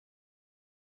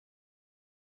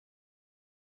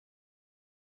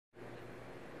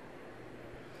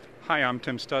Hi, I'm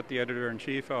Tim Stutt, the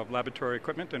Editor-in-Chief of Laboratory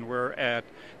Equipment, and we're at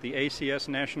the ACS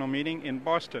National Meeting in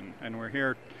Boston. And we're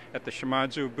here at the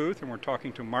Shimadzu booth, and we're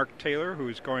talking to Mark Taylor,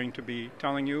 who's going to be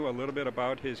telling you a little bit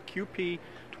about his QP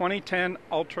 2010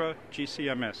 Ultra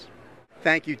GCMS.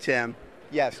 Thank you, Tim.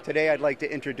 Yes, today I'd like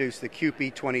to introduce the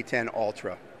QP 2010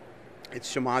 Ultra.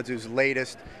 It's Shimadzu's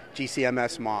latest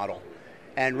GCMS model.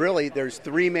 And really, there's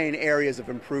three main areas of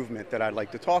improvement that I'd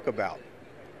like to talk about.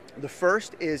 The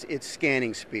first is its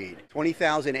scanning speed.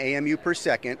 20,000 AMU per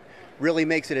second really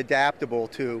makes it adaptable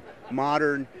to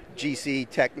modern GC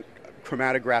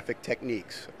chromatographic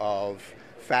techniques of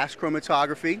fast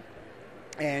chromatography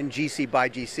and GC by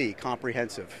GC,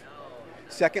 comprehensive.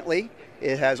 Secondly,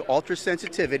 it has ultra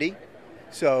sensitivity,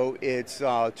 so it's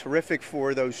terrific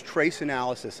for those trace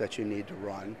analysis that you need to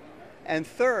run. And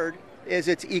third is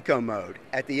its eco mode.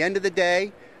 At the end of the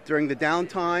day, during the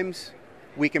downtimes,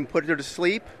 we can put it to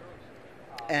sleep,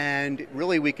 and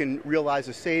really we can realize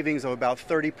a savings of about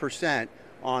 30%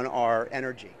 on our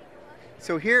energy.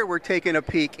 So here we're taking a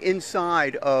peek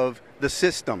inside of the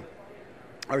system.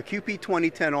 Our QP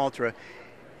 2010 Ultra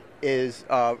is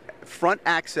front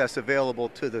access available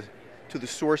to the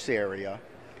source area,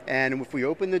 and if we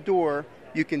open the door,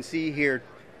 you can see here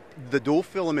the dual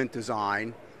filament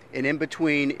design, and in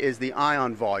between is the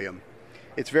ion volume.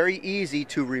 It's very easy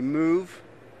to remove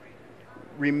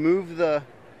the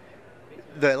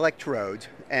electrodes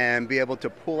and be able to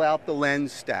pull out the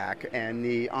lens stack and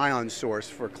the ion source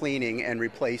for cleaning and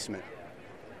replacement.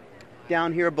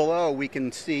 Down here below we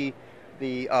can see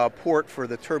the port for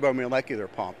the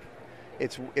turbomolecular pump.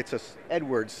 It's a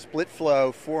Edwards split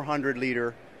flow 400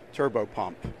 liter turbo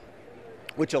pump,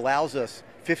 which allows us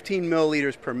 15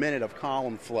 milliliters per minute of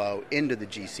column flow into the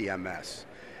GCMS.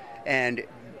 And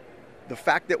the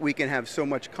fact that we can have so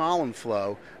much column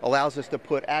flow allows us to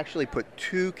actually put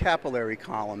two capillary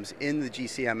columns in the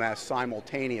GCMS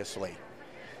simultaneously.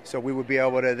 So we would be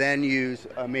able to then use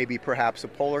maybe perhaps a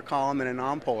polar column and a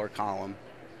nonpolar column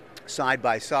side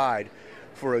by side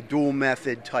for a dual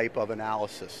method type of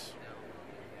analysis.